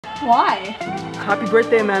Why? Happy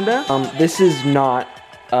birthday, Amanda. This is not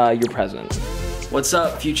your present. What's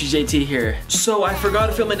up, Future JT here. So I forgot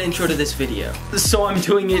to film an intro to this video, so I'm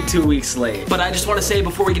doing it 2 weeks late. But I just want to say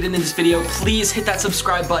before we get into this video, please hit that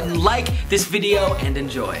subscribe button, like this video, and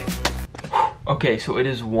enjoy. Okay, so it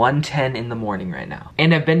is 1:10 in the morning right now.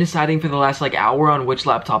 And I've been deciding for the last hour on which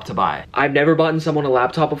laptop to buy. I've never bought someone a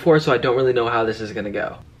laptop before, so I don't really know how this is gonna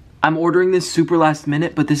go. I'm ordering this super last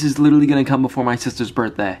minute, but this is literally gonna come before my sister's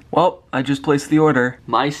birthday. Well, I just placed the order.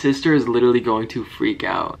 My sister is literally going to freak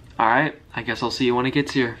out. All right, I guess I'll see you when it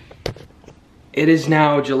gets here. It is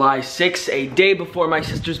now July 6th, a day before my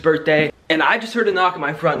sister's birthday, and I just heard a knock at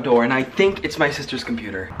my front door, and I think it's my sister's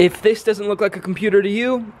computer. If this doesn't look like a computer to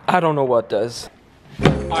you, I don't know what does.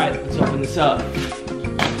 All right, let's open this up.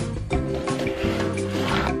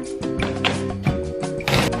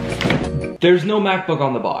 There's no MacBook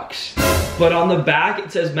on the box, but on the back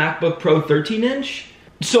it says MacBook Pro 13-inch.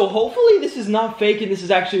 So hopefully this is not fake and this is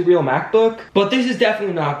actually a real MacBook, but this is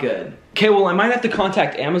definitely not good. Okay, well I might have to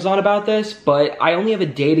contact Amazon about this, but I only have a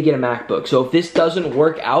day to get a MacBook. So if this doesn't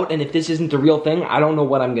work out and if this isn't the real thing, I don't know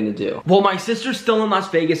what I'm gonna do. Well, my sister's still in Las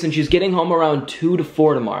Vegas and she's getting home around 2 to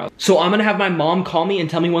 4 tomorrow. So I'm gonna have my mom call me and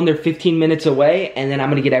tell me when they're 15 minutes away, and then I'm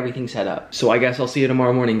gonna get everything set up. So I guess I'll see you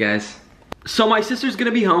tomorrow morning, guys. So my sister's gonna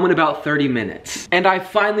be home in about 30 minutes. And I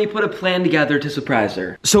finally put a plan together to surprise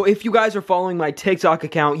her. So if you guys are following my TikTok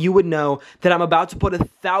account, you would know that I'm about to put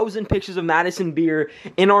 1,000 pictures of Madison Beer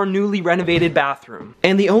in our newly renovated bathroom.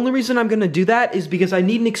 And the only reason I'm gonna do that is because I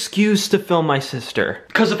need an excuse to film my sister.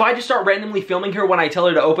 Cause if I just start randomly filming her when I tell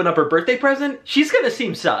her to open up her birthday present, she's gonna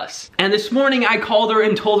seem sus. And this morning I called her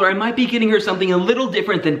and told her I might be getting her something a little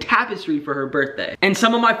different than tapestry for her birthday. And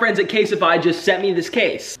some of my friends at Caseify just sent me this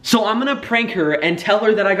case. So I'm gonna prank her and tell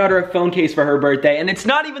her that I got her a phone case for her birthday, and it's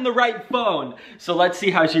not even the right phone. So let's see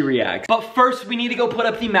how she reacts. But first, we need to go put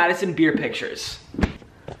up the Madison Beer pictures.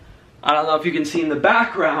 I don't know if you can see in the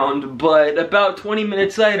background, but about 20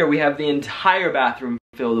 minutes later, we have the entire bathroom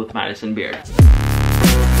filled with Madison Beer.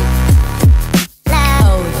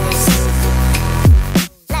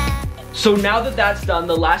 So now that that's done,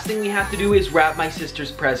 the last thing we have to do is wrap my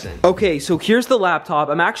sister's present. Okay, so here's the laptop.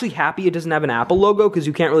 I'm actually happy it doesn't have an Apple logo because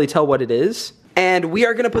you can't really tell what it is. And we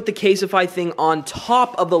are gonna put the Caseify thing on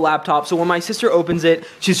top of the laptop, so when my sister opens it,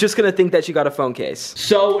 she's just gonna think that she got a phone case.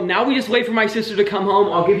 So now we just wait for my sister to come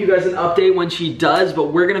home. I'll give you guys an update when she does,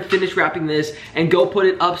 but we're gonna finish wrapping this and go put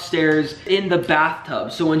it upstairs in the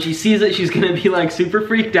bathtub. So when she sees it, she's gonna be super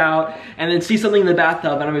freaked out, and then see something in the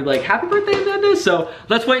bathtub, and I'm gonna be like, happy birthday, Amanda. So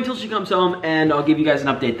let's wait until she comes home, and I'll give you guys an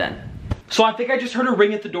update then. So I think I just heard a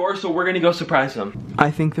ring at the door, so we're gonna go surprise them. I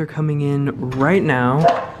think they're coming in right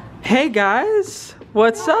now. Hey guys,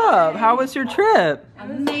 what's up? How was your trip?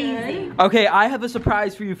 Amazing. Okay, I have a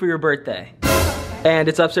surprise for you for your birthday. And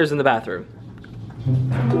it's upstairs in the bathroom.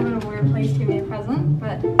 I'm in a weird place to give me a present,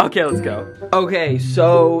 but... Okay, let's go. Okay,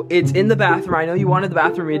 so it's in the bathroom. I know you wanted the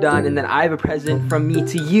bathroom redone, and then I have a present from me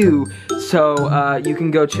to you. So you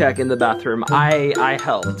can go check in the bathroom. I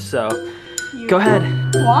helped, so go ahead.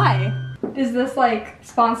 Why? Is this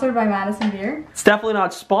sponsored by Madison Beer? It's definitely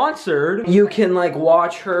not sponsored. You can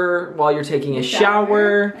watch her while you're taking a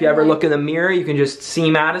shower. If you ever look in the mirror, you can just see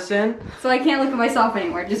Madison. So I can't look at myself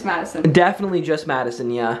anymore, just Madison. Definitely just Madison,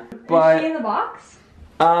 yeah. But is she in the box?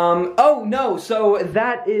 Oh no, so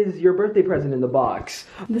that is your birthday present in the box.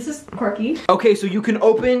 This is quirky. Okay, so you can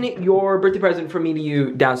open your birthday present from me to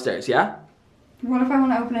you downstairs, yeah? What if I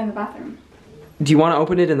want to open it in the bathroom? Do you want to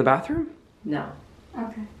open it in the bathroom? No.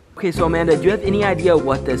 Okay. Okay, so Amanda, do you have any idea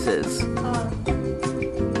what this is? No.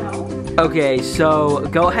 Okay, so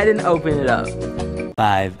go ahead and open it up.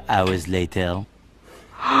 5 hours later.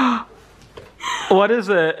 What is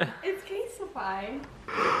it? It's Caseify.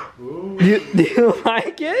 Do you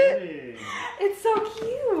like it? It's so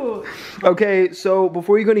cute. Okay, so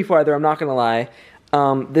before you go any farther, I'm not gonna lie.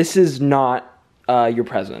 This is not your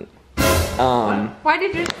present. Why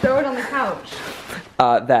did you throw it on the couch?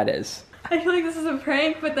 That is. I feel like this is a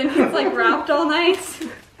prank, but then it's wrapped all nice.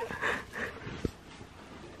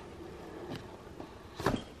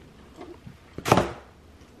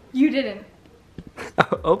 You didn't.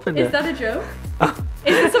 Open it. Is that a joke?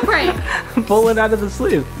 Is this a prank? Pull it out of the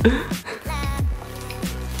sleeve.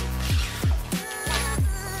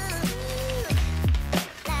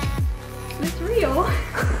 It's real.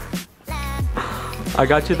 I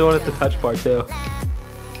got you the one with the touch bar too.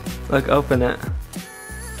 Look, open it.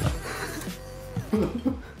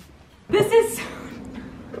 This is...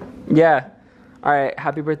 Yeah. Alright,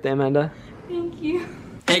 happy birthday, Amanda. Thank you.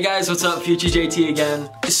 Hey guys, what's up? Future JT again.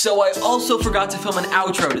 So I also forgot to film an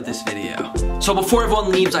outro to this video. So before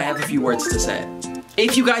everyone leaves, I have a few words to say.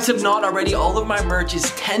 If you guys have not already, all of my merch is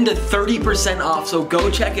 10 to 30% off, so go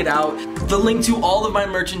check it out. The link to all of my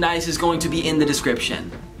merchandise is going to be in the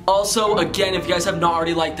description. Also, again, if you guys have not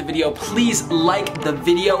already liked the video, please like the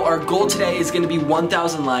video. Our goal today is going to be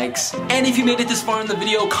 1,000 likes. And if you made it this far in the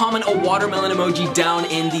video, comment a watermelon emoji down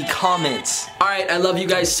in the comments. Alright, I love you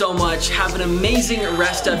guys so much. Have an amazing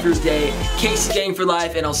rest of your day. Casey Gang for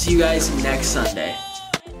life, and I'll see you guys next Sunday.